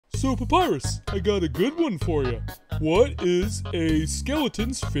So Papyrus, I got a good one for you. What is a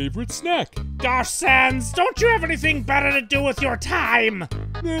skeleton's favorite snack? Gosh, Sans, don't you have anything better to do with your time?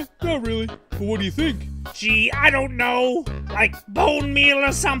 Nah, not really. But what do you think? Gee, I don't know. Like bone meal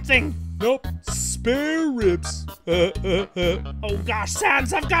or something? Nope, spare ribs. Oh gosh,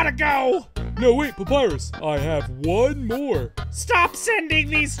 Sans, I've gotta go. No, wait, Papyrus, I have one more. Stop sending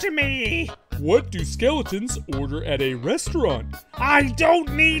these to me. What do skeletons order at a restaurant? I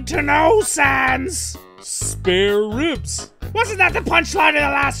don't need to know, Sans. Spare ribs. Wasn't that the punchline of the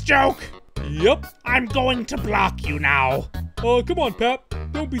last joke? Yep. I'm going to block you now. Oh, come on, Pap.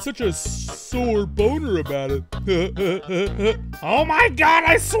 Don't be such a sore boner about it. Oh my god,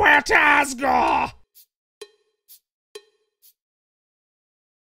 I swear to Asgore!